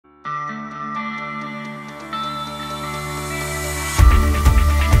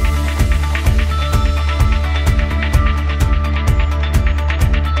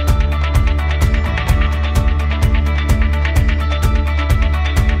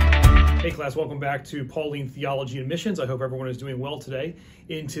Hey class, welcome back to Pauline Theology and Missions. I hope everyone is doing well today.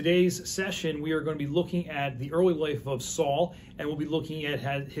 In today's session, we are going to be looking at the early life of Saul, and we'll be looking at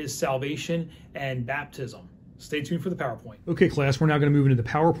his salvation and baptism. Stay tuned for the PowerPoint. Okay class, we're now going to move into the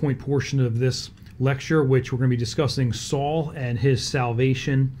PowerPoint portion of this lecture, which we're going to be discussing Saul and his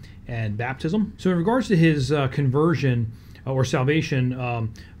salvation and baptism. So in regards to his conversion or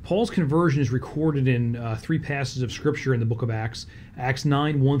salvation, Paul's conversion is recorded in three passages of Scripture in the book of Acts. Acts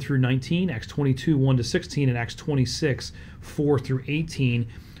 9, 1 through 19, Acts 22, 1 to 16, and Acts 26, 4 through 18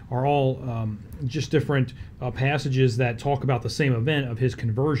 are all just different passages that talk about the same event of his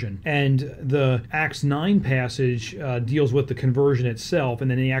conversion. And the Acts 9 passage deals with the conversion itself, and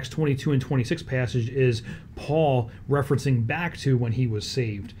then the Acts 22 and 26 passage is Paul referencing back to when he was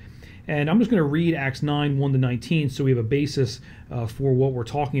saved. And I'm just going to read Acts 9, 1 to 19, so we have a basis for what we're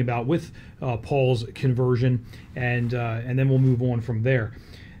talking about with Paul's conversion, and then we'll move on from there.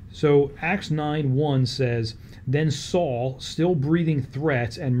 So Acts 9, 1 says, "Then Saul, still breathing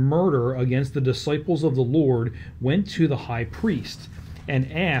threats and murder against the disciples of the Lord, went to the high priest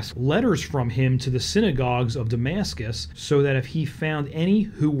and asked letters from him to the synagogues of Damascus, so that if he found any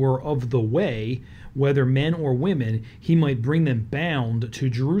who were of the way, whether men or women, he might bring them bound to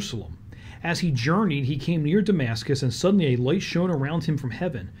Jerusalem. As he journeyed, he came near Damascus, and suddenly a light shone around him from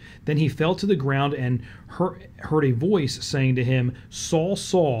heaven. Then he fell to the ground and heard a voice saying to him, 'Saul,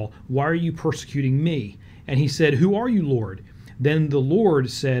 Saul, why are you persecuting me?' And he said, 'Who are you, Lord?' Then the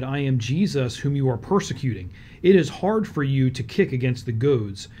Lord said, 'I am Jesus, whom you are persecuting. It is hard for you to kick against the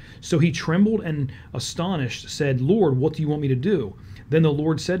goads.' So he trembled and astonished said, 'Lord, what do you want me to do?' Then the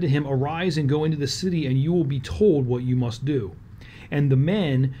Lord said to him, 'Arise and go into the city, and you will be told what you must do.' And the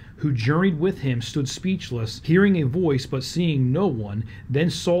men who journeyed with him stood speechless, hearing a voice but seeing no one. Then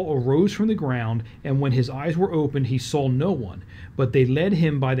Saul arose from the ground, and when his eyes were opened, he saw no one. But they led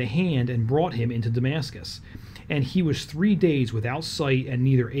him by the hand and brought him into Damascus. And he was 3 days without sight, and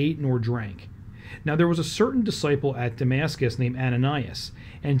neither ate nor drank. Now there was a certain disciple at Damascus named Ananias,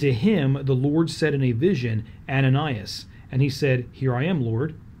 and to him the Lord said in a vision, 'Ananias.' And he said, 'Here I am,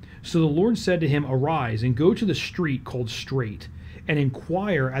 Lord.' So the Lord said to him, 'Arise and go to the street called Straight, and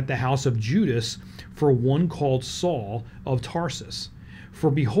inquire at the house of Judas for one called Saul of Tarsus. For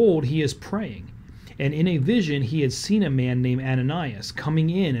behold, he is praying. And in a vision he had seen a man named Ananias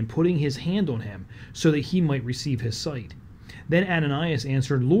coming in and putting his hand on him, so that he might receive his sight. Then Ananias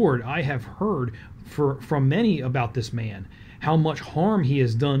answered, 'Lord, I have heard from many about this man, how much harm he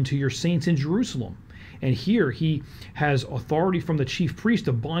has done to your saints in Jerusalem. And here he has authority from the chief priest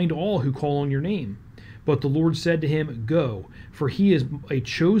to bind all who call on your name.' But the Lord said to him, 'Go, for he is a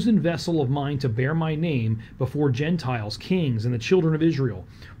chosen vessel of mine to bear my name before Gentiles, kings, and the children of Israel.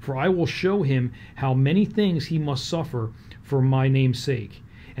 For I will show him how many things he must suffer for my name's sake.'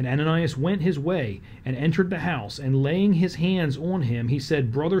 And Ananias went his way and entered the house, and laying his hands on him, he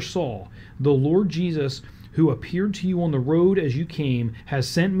said, 'Brother Saul, the Lord Jesus, who appeared to you on the road as you came, has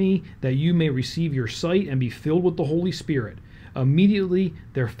sent me that you may receive your sight and be filled with the Holy Spirit.' Immediately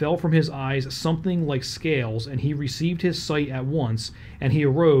there fell from his eyes something like scales, and he received his sight at once, and he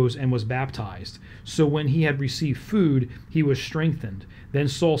arose and was baptized. So when he had received food, he was strengthened. Then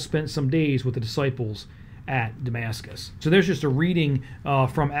Saul spent some days with the disciples at Damascus." So there's just a reading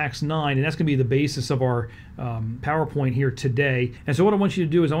from Acts 9, and that's going to be the basis of our PowerPoint here today. And so what I want you to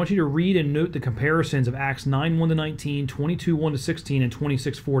do is I want you to read and note the comparisons of Acts 9, 1 to 19, 22, 1 to 16, and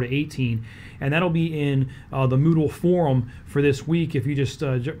 26, 4 to 18. And that'll be in the Moodle forum for this week. If you just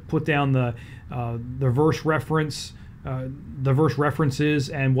put down the verse reference, the verse references,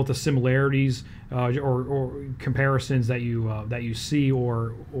 and what the similarities or comparisons that you see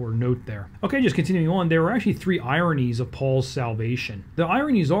or note there. Okay, just continuing on, there were actually 3 ironies of Paul's salvation. The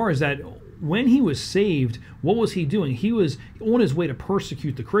ironies is that when he was saved, what was he doing? He was on his way to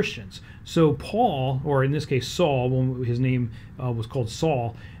persecute the Christians. So Paul, or in this case Saul, when his name was called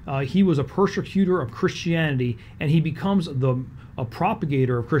Saul, he was a persecutor of Christianity, and he becomes a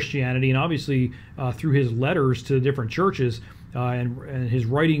propagator of Christianity, and obviously through his letters to different churches and his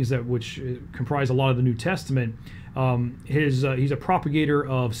writings which comprise a lot of the New Testament, he's a propagator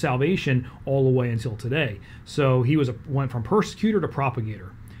of salvation all the way until today. So he went from persecutor to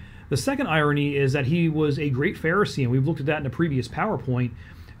propagator. The second irony is that he was a great Pharisee, and we've looked at that in a previous PowerPoint,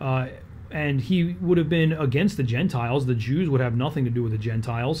 and he would have been against the Gentiles. The Jews would have nothing to do with the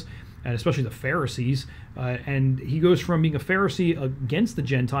Gentiles, and especially the Pharisees. And he goes from being a Pharisee against the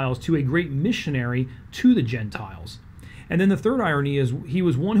Gentiles to a great missionary to the Gentiles. And then the third irony is he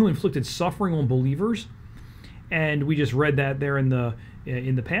was one who inflicted suffering on believers, and we just read that there in the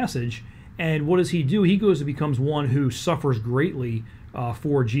passage. And what does he do? He goes and becomes one who suffers greatly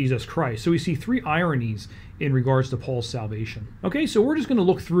for Jesus Christ. So we see three ironies in regards to Paul's salvation. Okay, so we're just going to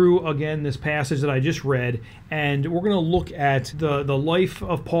look through again this passage that I just read, and we're going to look at the life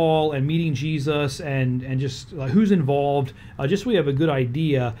of Paul and meeting Jesus and just who's involved, just so we have a good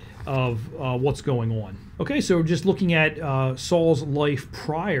idea of what's going on. Okay, so just looking at Saul's life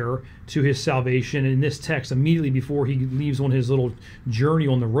prior to his salvation in this text, immediately before he leaves on his little journey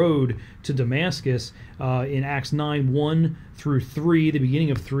on the road to Damascus, in Acts 9:1 through 3, the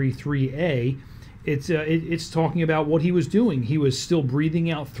beginning of 3:3a, it's talking about what he was doing. He was still breathing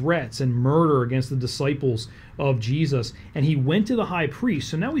out threats and murder against the disciples of Jesus, and he went to the high priest.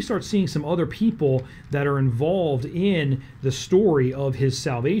 So now we start seeing some other people that are involved in the story of his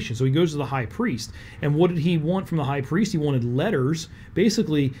salvation. So he goes to the high priest, and what did he want from the high priest? He wanted letters,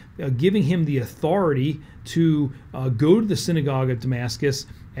 basically giving him the authority to go to the synagogue of Damascus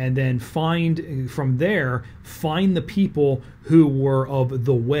and then find the people who were of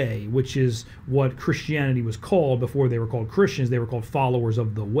the way, which is what Christianity was called before they were called Christians. They were called followers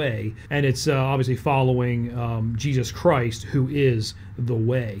of the way, and it's obviously following Jesus Christ, who is the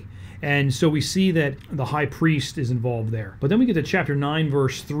way. And so we see that the high priest is involved there. But then we get to chapter 9,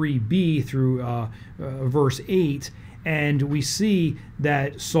 verse 3b through verse 8, and we see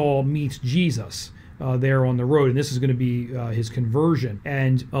that Saul meets Jesus there on the road, and this is going to be his conversion.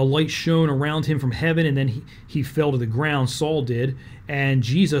 And a light shone around him from heaven, and then he fell to the ground, Saul did, and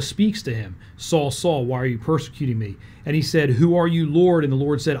Jesus speaks to him. Saul, Saul, why are you persecuting me? And he said, who are you, Lord? And the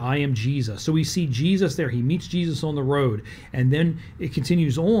Lord said, I am Jesus. So we see Jesus there. He meets Jesus on the road. And then it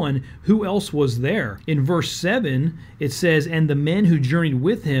continues on. Who else was there? In verse 7, it says, and the men who journeyed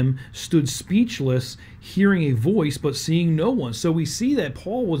with him stood speechless, hearing a voice, but seeing no one. So we see that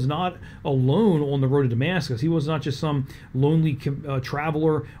Paul was not alone on the road to Damascus. He was not just some lonely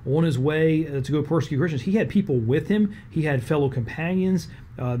traveler on his way to go persecute Christians. He had people with him. He had fellow companions.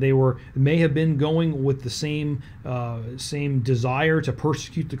 They may have been going with the same desire to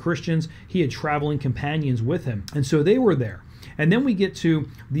persecute the Christians. He had traveling companions with him, and so they were there. And then we get to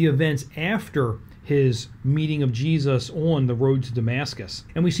the events after his meeting of Jesus on the road to Damascus,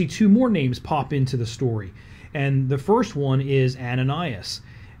 and we see two more names pop into the story. And the first one is Ananias.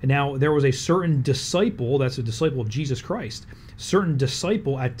 Now, there was a certain disciple, that's a disciple of Jesus Christ, certain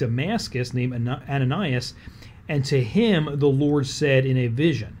disciple at Damascus named Ananias, and to him the Lord said in a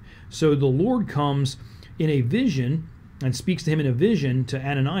vision. So the Lord comes in a vision and speaks to him in a vision to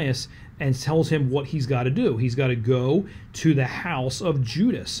Ananias and tells him what he's got to do. He's got to go to the house of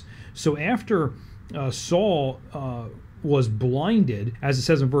Judas. So after Saul was blinded, as it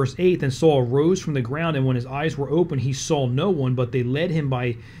says in verse 8, then Saul rose from the ground, and when his eyes were open, he saw no one, but they led him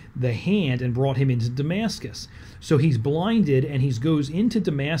by the hand and brought him into Damascus. So he's blinded, and he goes into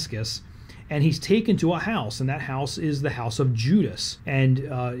Damascus, and he's taken to a house, and that house is the house of Judas.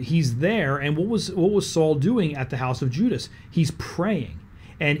 And he's there, and what was Saul doing at the house of Judas? He's praying.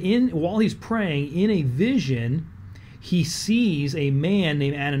 And while he's praying, in a vision, he sees a man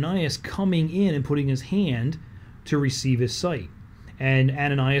named Ananias coming in and putting his hand to receive his sight. And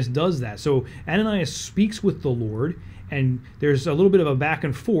Ananias does that. So Ananias speaks with the Lord, and there's a little bit of a back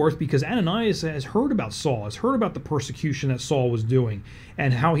and forth because Ananias has heard about Saul, has heard about the persecution that Saul was doing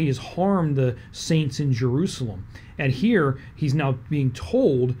and how he has harmed the saints in Jerusalem. And here he's now being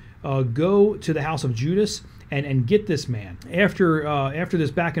told, go to the house of Judas and get this man. After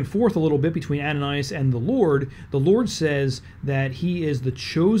this back and forth a little bit between Ananias and the Lord says that he is the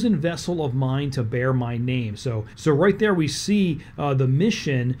chosen vessel of mine to bear my name. So right there we see the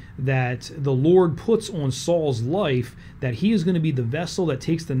mission that the Lord puts on Saul's life, that he is going to be the vessel that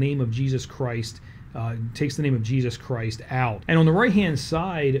takes the name of Jesus Christ out. And on the right-hand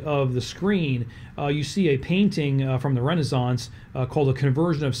side of the screen, you see a painting from the Renaissance called "The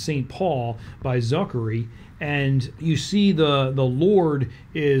Conversion of St. Paul" by Zuccari. And you see the Lord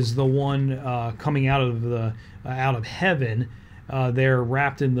is the one coming out of heaven. They're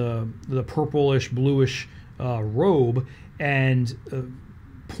wrapped in the purplish, bluish robe and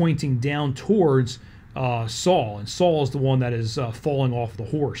pointing down towards Saul. And Saul is the one that is falling off the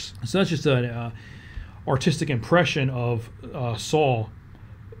horse. So that's just an artistic impression of Saul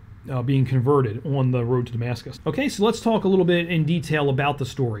being converted on the road to Damascus. Okay, so let's talk a little bit in detail about the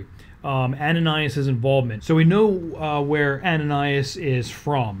story. Ananias' involvement. So we know where Ananias is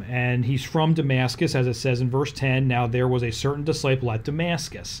from, and he's from Damascus, as it says in verse 10. Now there was a certain disciple at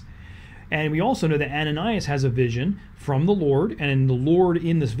Damascus. And we also know that Ananias has a vision from the Lord, and the Lord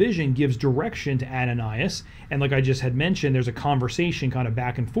in this vision gives direction to Ananias. And like I just had mentioned, there's a conversation kind of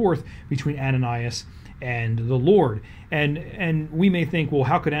back and forth between Ananias and the Lord. And we may think, well,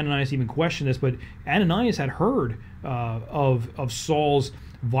 how could Ananias even question this? But Ananias had heard of Saul's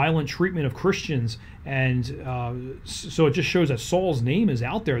violent treatment of Christians, and so it just shows that Saul's name is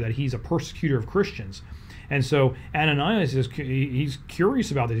out there, that he's a persecutor of Christians. And so Ananias he's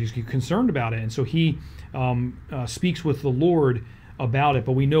curious about this, he's concerned about it, and so he speaks with the Lord about it.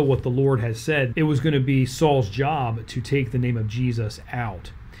 But we know what the Lord has said. It was going to be Saul's job to take the name of Jesus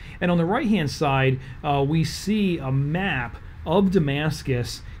out. And on the right-hand side, we see a map of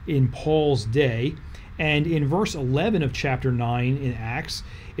Damascus in Paul's day. And in verse 11 of chapter 9 in Acts,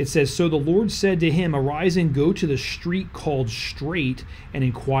 it says, "So the Lord said to him, Arise and go to the street called Straight, and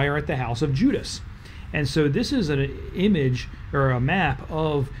inquire at the house of Judas." And so this is an image or a map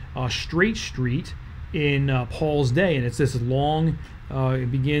of Straight Street in Paul's day. And it's this long,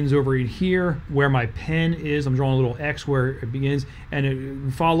 it begins over in here where my pen is. I'm drawing a little X where it begins, and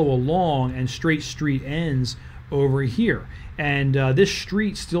it follow along, and Straight Street ends over here. And this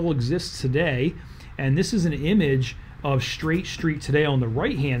street still exists today. And this is an image of Straight Street today on the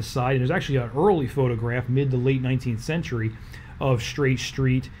right-hand side. And there's actually an early photograph, mid to late 19th century, of Straight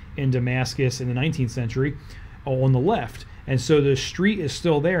Street in Damascus in the 19th century on the left. And so the street is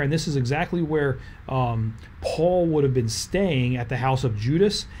still there, and this is exactly where Paul would have been staying, at the house of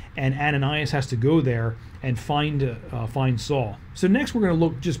Judas, and Ananias has to go there and find Saul. So next we're going to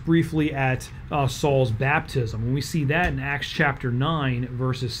look just briefly at Saul's baptism, and we see that in Acts chapter 9,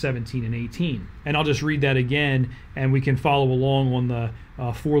 verses 17 and 18. And I'll just read that again, and we can follow along on the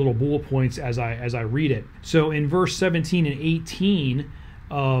 4 little bullet points as I read it. So in verse 17 and 18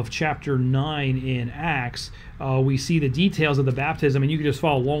 of chapter 9 in Acts, we see the details of the baptism, and you can just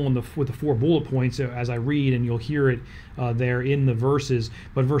follow along with the 4 bullet points as I read, and you'll hear it there in the verses.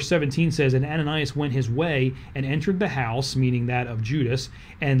 But verse 17 says, "And Ananias went his way and entered the house," meaning that of Judas,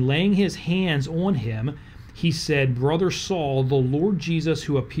 "and laying his hands on him, he said, Brother Saul, the Lord Jesus,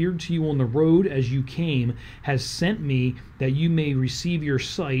 who appeared to you on the road as you came, has sent me that you may receive your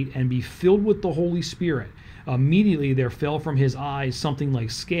sight and be filled with the Holy Spirit. Immediately there fell from his eyes something like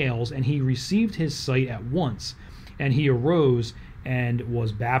scales, and he received his sight at once, and he arose and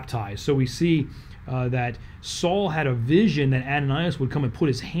was baptized." So we see that Saul had a vision that Ananias would come and put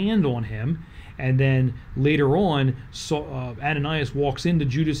his hand on him, and then later on Ananias walks into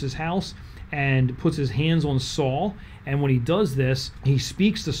Judas's house and puts his hands on Saul. And when he does this, he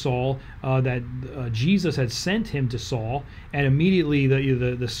speaks to Saul that Jesus had sent him to Saul, and immediately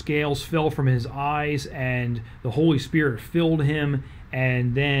the scales fell from his eyes, and the Holy Spirit filled him.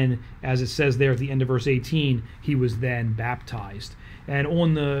 And then, as it says there at the end of verse 18, he was then baptized. And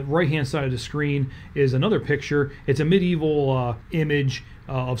on the right-hand side of the screen is another picture. It's a medieval image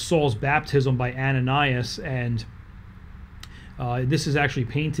of Saul's baptism by Ananias, and this is actually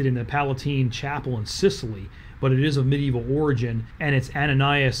painted in the Palatine Chapel in Sicily, but it is of medieval origin, and it's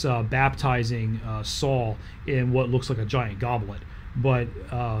Ananias baptizing Saul in what looks like a giant goblet. But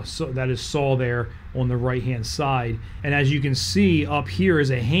so that is Saul there on the right-hand side, and as you can see up here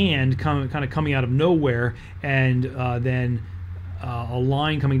is a hand kind of coming out of nowhere, and then a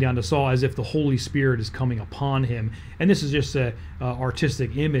line coming down to Saul as if the Holy Spirit is coming upon him. And this is just an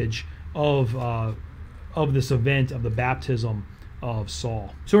artistic image of this event of the baptism of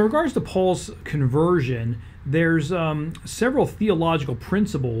Saul. So in regards to Paul's conversion, there's several theological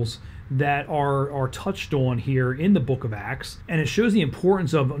principles that are touched on here in the book of Acts, and it shows the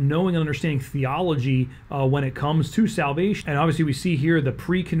importance of knowing and understanding theology when it comes to salvation. And obviously we see here the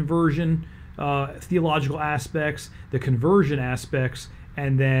pre-conversion theological aspects, the conversion aspects,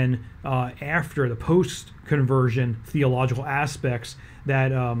 and then after the post-conversion theological aspects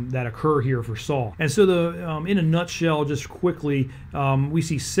that occur here for Saul. And so in a nutshell, just quickly, we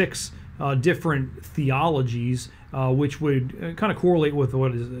see 6 different theologies which would kind of correlate with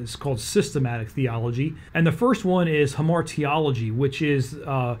what is called systematic theology. And the first one is hamartiology, which is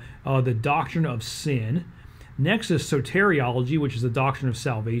the doctrine of sin. Next is soteriology, which is the doctrine of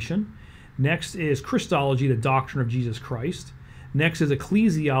salvation. Next is Christology, the doctrine of Jesus Christ. Next is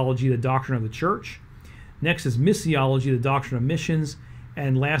ecclesiology, the doctrine of the church. Next is missiology, the doctrine of missions.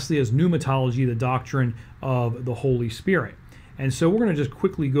 And lastly is pneumatology, the doctrine of the Holy Spirit. And so we're going to just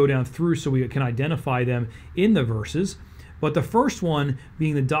quickly go down through so we can identify them in the verses. But the first one,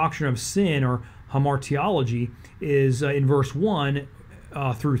 being the doctrine of sin, or hamartiology, is in verse 1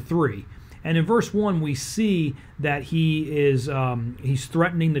 through 3. And in verse 1, we see that he's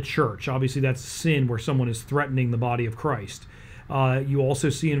threatening the church. Obviously, that's sin, where someone is threatening the body of Christ. You also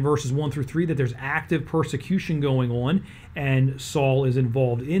see in verses 1 through 3 that there's active persecution going on, and Saul is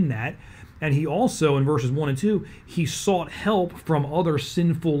involved in that. And he also, in verses 1 and 2, he sought help from other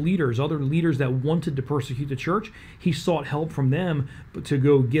sinful leaders, other leaders that wanted to persecute the church. He sought help from them to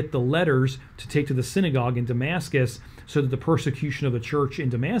go get the letters to take to the synagogue in Damascus so that the persecution of the church in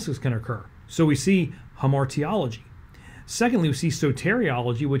Damascus can occur. So we see hamartiology. Secondly, we see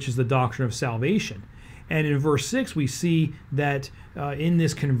soteriology, which is the doctrine of salvation. And in verse 6, we see that in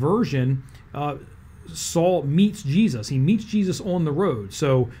this conversion, Saul meets Jesus. He meets Jesus on the road.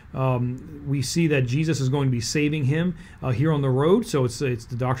 So we see that Jesus is going to be saving him here on the road. So it's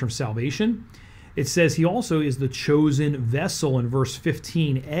the doctrine of salvation. It says he also is the chosen vessel in verse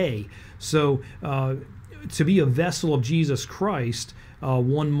 15a. So to be a vessel of Jesus Christ,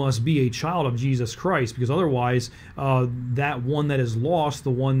 one must be a child of Jesus Christ, because otherwise that one that is lost,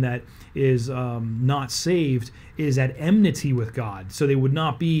 the one that is not saved, is at enmity with God. So they would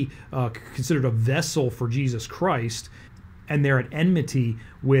not be considered a vessel for Jesus Christ, and they're at enmity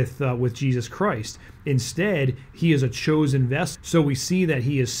with Jesus Christ. Instead, he is a chosen vessel. So we see that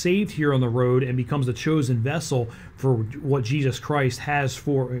he is saved here on the road and becomes a chosen vessel for what Jesus Christ has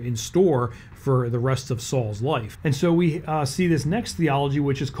in store for the rest of Saul's life. And so we see this next theology,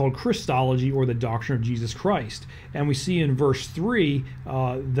 which is called Christology, or the doctrine of Jesus Christ. And we see in verse 3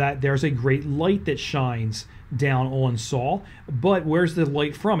 that there's a great light that shines down on Saul. But where's the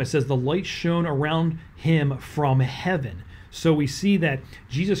light from? It says the light shone around him from heaven. So we see that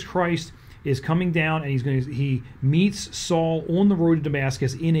Jesus Christ is coming down, and he meets Saul on the road to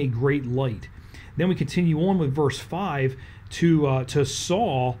Damascus in a great light. Then we continue on with verse 5 to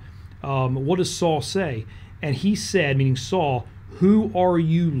Saul. What does Saul say? And he said, meaning Saul, "Who are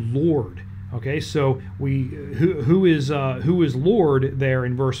you, Lord?" Okay, so who is Lord there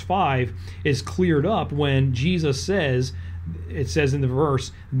in verse 5 is cleared up when Jesus says, it says in the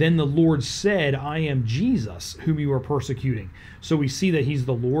verse, "Then the Lord said, I am Jesus, whom you are persecuting." So we see that he's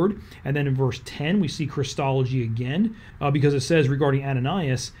the Lord. And then in verse 10, we see Christology again, because it says regarding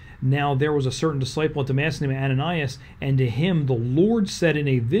Ananias, "Now there was a certain disciple at Damascus named Ananias, and to him the Lord said in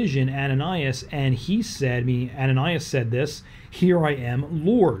a vision, Ananias, and he said," meaning Ananias said this, "Here I am,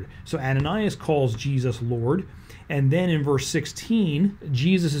 Lord." So Ananias calls Jesus Lord. And then in verse 16,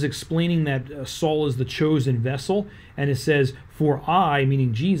 Jesus is explaining that Saul is the chosen vessel. And it says, "For I,"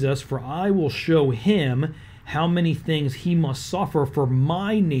 meaning Jesus, "for I will show him how many things he must suffer for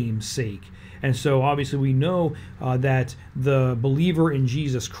my name's sake." And so obviously we know that the believer in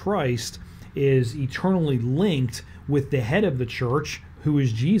Jesus Christ is eternally linked with the head of the church, who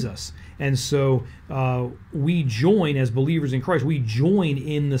is Jesus. And so we join, as believers in Christ, we join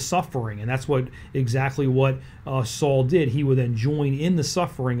in the suffering. And that's exactly what Saul did. He would then join in the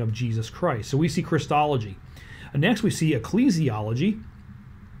suffering of Jesus Christ. So we see Christology. Next we see ecclesiology.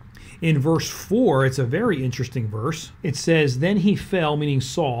 In verse 4, it's a very interesting verse. It says, "Then he fell," meaning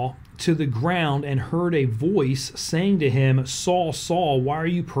Saul, "to the ground and heard a voice saying to him, Saul, Saul, why are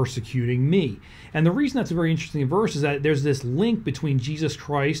you persecuting me?" And the reason that's a very interesting verse is that there's this link between Jesus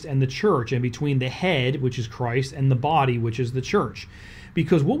Christ and the church, and between the head, which is Christ, and the body, which is the church.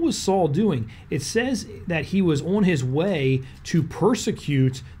 Because what was Saul doing? It says that he was on his way to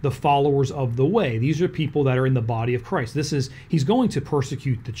persecute the followers of the way. These are people that are in the body of Christ. He's going to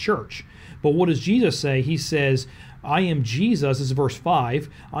persecute the church. But what does Jesus say? He says, "I am Jesus," this is verse 5,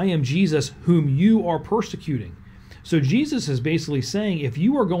 "I am Jesus whom you are persecuting." So Jesus is basically saying, if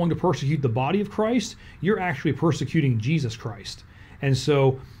you are going to persecute the body of Christ, you're actually persecuting Jesus Christ. And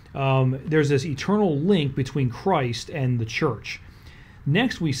so there's this eternal link between Christ and the church.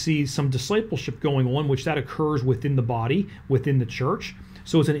 Next, we see some discipleship going on, which that occurs within the body, within the church.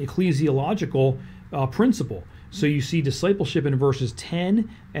 So it's an ecclesiological principle. So you see discipleship in verses 10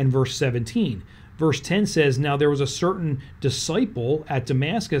 and verse 17. Verse 10 says, "Now there was a certain disciple at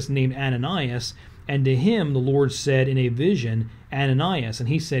Damascus named Ananias, and to him the Lord said in a vision, Ananias, and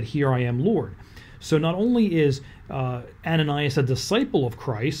he said, Here I am, Lord." So not only is Ananias a disciple of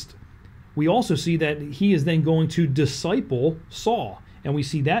Christ, we also see that he is then going to disciple Saul. And we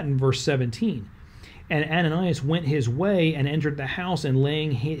see that in verse 17. "And Ananias went his way and entered the house, and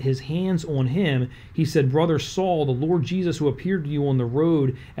laying his hands on him, he said, Brother Saul, the Lord Jesus who appeared to you on the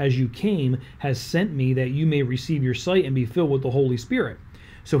road as you came has sent me that you may receive your sight and be filled with the Holy Spirit."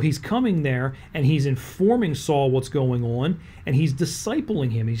 So he's coming there, and he's informing Saul what's going on, and he's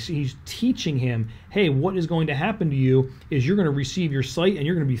discipling him. He's teaching him, hey, what is going to happen to you is you're going to receive your sight, and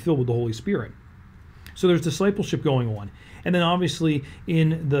you're going to be filled with the Holy Spirit. So there's discipleship going on. And then obviously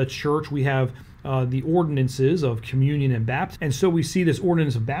in the church we have the ordinances of communion and baptism. And so we see this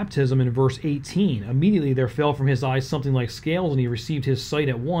ordinance of baptism in verse 18. Immediately there fell from his eyes something like scales, and he received his sight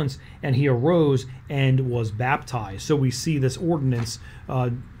at once, and he arose and was baptized. So we see this ordinance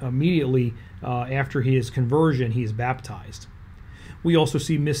immediately after his conversion, he is baptized. We also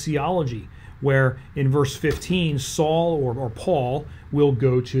see missiology, where in verse 15, Saul or Paul will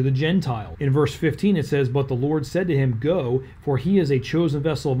go to the Gentile. In verse 15 it says, "But the Lord said to him, Go, for he is a chosen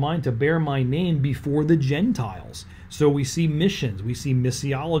vessel of mine to bear my name before the Gentiles." So we see missions, we see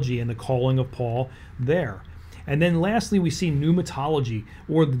missiology and the calling of Paul there. And then lastly we see pneumatology,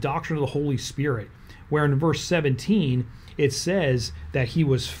 or the doctrine of the Holy Spirit, where in verse 17 it says that he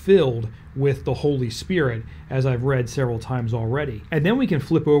was filled with the Holy Spirit, as I've read several times already. And then we can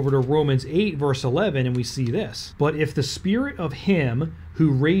flip over to Romans 8 verse 11 and we see this. "But if the Spirit of him who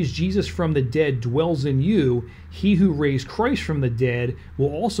raised Jesus from the dead dwells in you, he who raised Christ from the dead will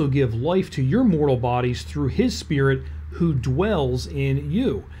also give life to your mortal bodies through his Spirit who dwells in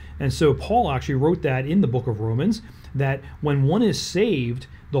you." And so Paul actually wrote that in the book of Romans, that when one is saved,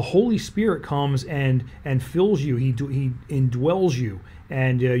 the Holy Spirit comes and fills you. He indwells you,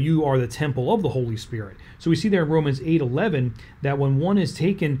 and you are the temple of the Holy Spirit. So we see there in Romans 8:11 that when one is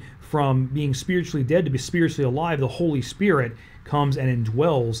taken from being spiritually dead to be spiritually alive, the Holy Spirit comes and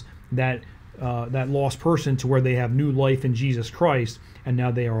indwells that lost person to where they have new life in Jesus Christ, and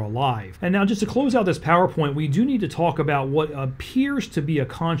now they are alive. And now just to close out this PowerPoint, we do need to talk about what appears to be a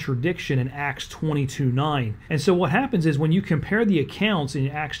contradiction in Acts 22:9. And so what happens is when you compare the accounts in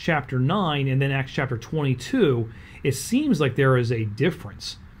Acts chapter 9 and then Acts chapter 22, it seems like there is a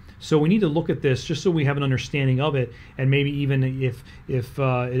difference. So we need to look at this just so we have an understanding of it, and maybe even if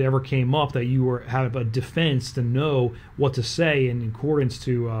it ever came up that you have a defense to know what to say in accordance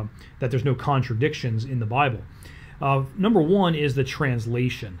to that there's no contradictions in the Bible. Number one is the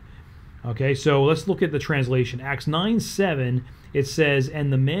translation. Okay, so let's look at the translation. Acts 9:7, it says,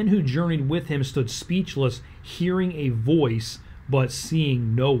 "And the men who journeyed with him stood speechless, hearing a voice, but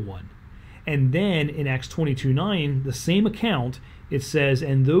seeing no one." And then in Acts 22:9, the same account, it says,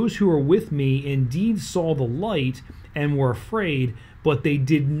 "And those who were with me indeed saw the light and were afraid, but they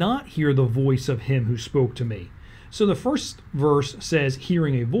did not hear the voice of him who spoke to me." So the first verse says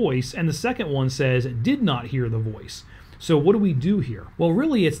hearing a voice, and the second one says did not hear the voice. So what do we do here? Well,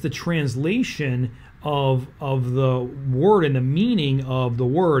 really it's the translation of the word and the meaning of the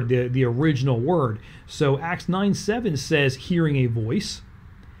word, the original word. So Acts 9:7 says hearing a voice,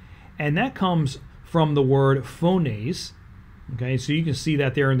 and that comes from the word phones. Okay, so you can see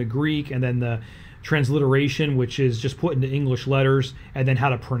that there in the Greek, and then the transliteration, which is just put into English letters, and then how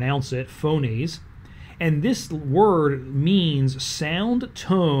to pronounce it, phones. And this word means sound,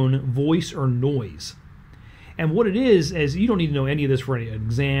 tone, voice, or noise. And what it is you don't need to know any of this for any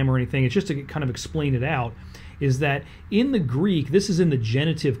exam or anything, it's just to kind of explain it out, is that in the Greek, this is in the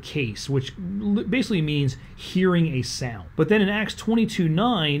genitive case, which basically means hearing a sound. But then in Acts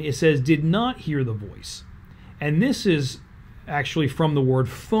 22:9, it says did not hear the voice. And this is actually from the word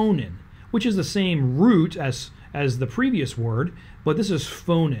phonin, which is the same root as the previous word, but this is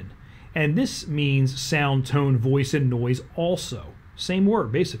phonin. And this means sound, tone, voice, and noise also. Same word,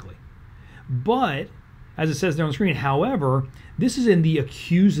 basically. But, as it says there on the screen, however, this is in the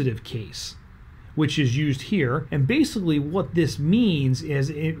accusative case, which is used here. And basically what this means is,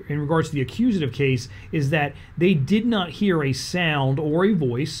 in regards to the accusative case, is that they did not hear a sound or a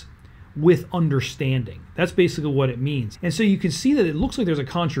voice with understanding. That's basically what it means. And so you can see that it looks like there's a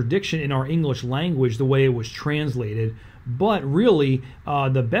contradiction in our English language, the way it was translated. But really,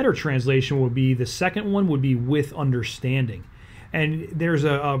 the better translation would be, the second one would be with understanding. And there's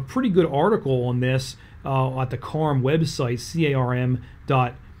a pretty good article on this at the CARM website,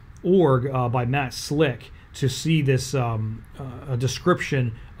 carm.org, by Matt Slick, to see this a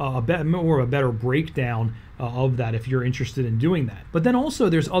description, more of a better breakdown of that if you're interested in doing that. But then also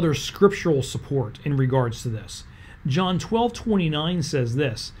there's other scriptural support in regards to this. John 12:29 says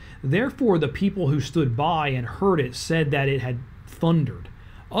this, "Therefore the people who stood by and heard it said that it had thundered.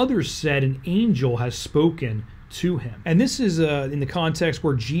 Others said an angel has spoken to him." And this is in the context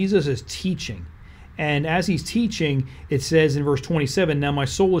where Jesus is teaching. And as he's teaching, it says in verse 27, "Now my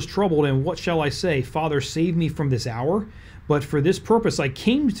soul is troubled, and what shall I say? Father, save me from this hour. But for this purpose I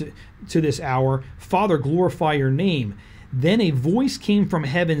came to this hour. Father, glorify your name." Then a voice came from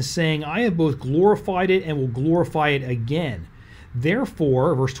heaven saying, "I have both glorified it and will glorify it again."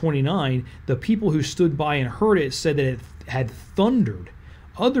 Therefore, verse 29, the people who stood by and heard it said that it had thundered.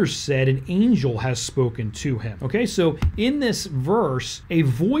 others said an angel has spoken to him. Okay, so in this verse, a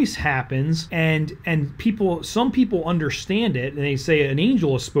voice happens, and some people understand it, and they say an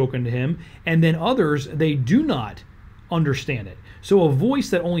angel has spoken to him, and then others, they do not understand it. So a voice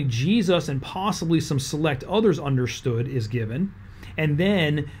that only Jesus and possibly some select others understood is given. And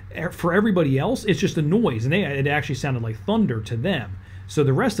then for everybody else, it's just a noise. And it actually sounded like thunder to them. So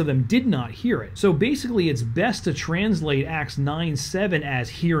the rest of them did not hear it. So basically, it's best to translate Acts 9:7 as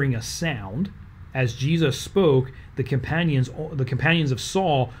hearing a sound. As Jesus spoke, the companions of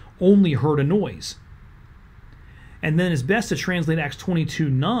Saul only heard a noise. And then it's best to translate Acts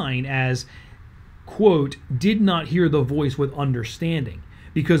 22:9 as, quote, did not hear the voice with understanding,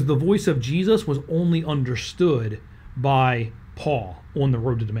 because the voice of Jesus was only understood by Paul on the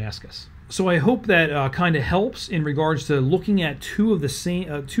road to Damascus. So I hope that kind of helps in regards to looking at two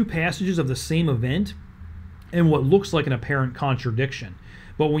passages of the same event and what looks like an apparent contradiction.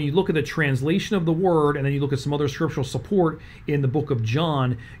 But when you look at the translation of the word and then you look at some other scriptural support in the book of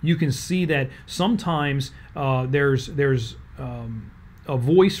John, you can see that sometimes there's a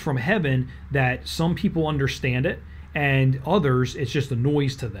voice from heaven that some people understand it, and others it's just a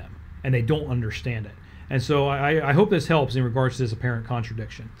noise to them and they don't understand it. And so I hope this helps in regards to this apparent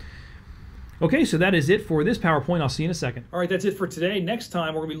contradiction. Okay, so that is it for this PowerPoint. I'll see you in a second. All right, that's it for today. Next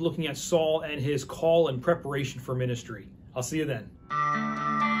time, we're going to be looking at Saul and his call and preparation for ministry. I'll see you then.